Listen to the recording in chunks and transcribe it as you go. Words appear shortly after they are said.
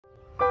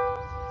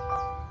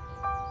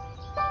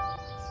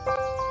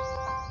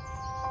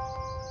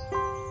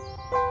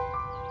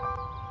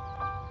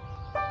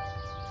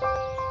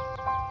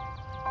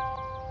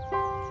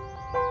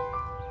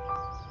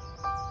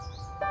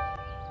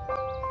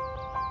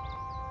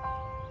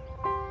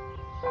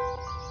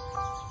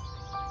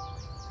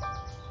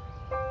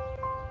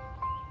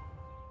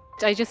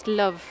I just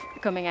love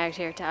coming out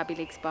here to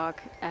Abbeyleix Bog.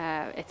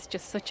 It's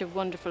just such a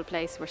wonderful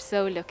place. We're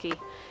so lucky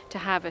to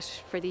have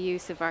it for the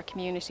use of our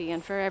community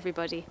and for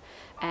everybody,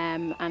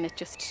 and it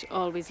just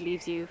always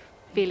leaves you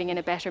feeling in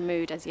a better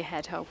mood as you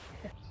head home.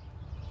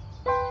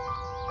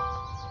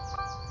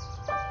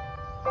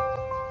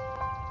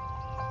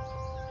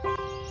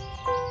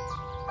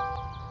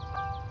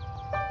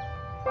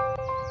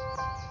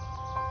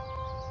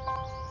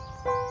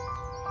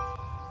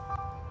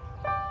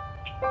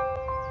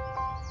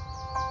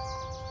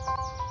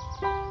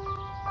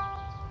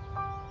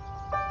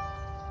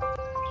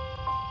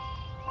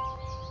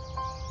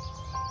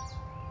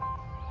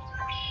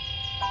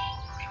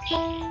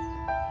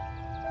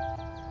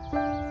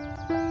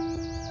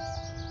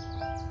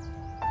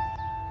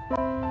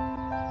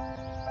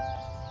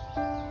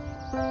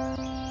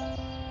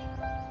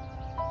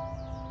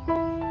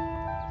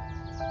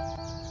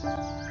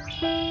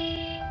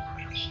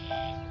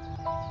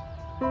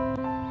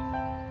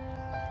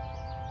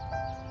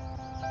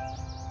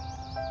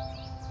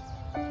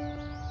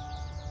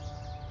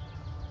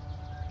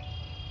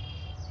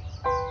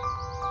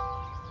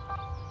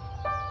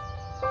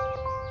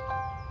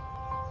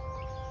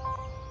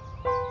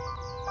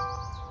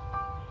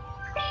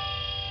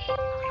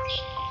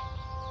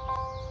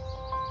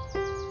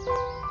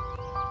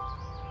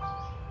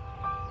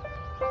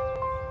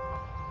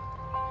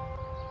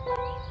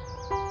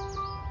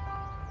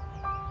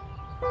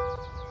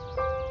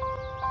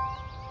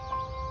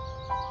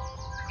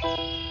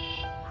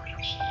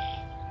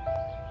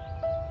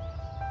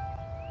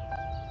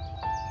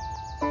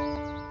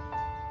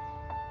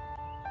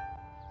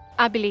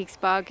 Abbeyleix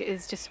Bog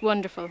is just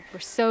wonderful. We're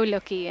so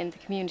lucky in the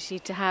community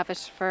to have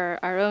it for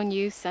our own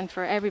use and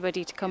for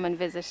everybody to come and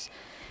visit.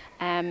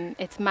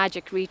 Its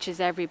magic reaches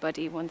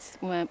everybody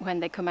when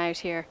they come out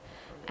here,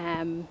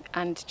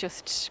 and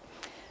just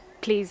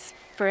please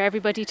for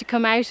everybody to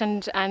come out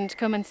and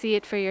come and see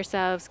it for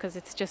yourselves, because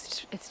it's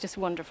just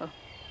wonderful.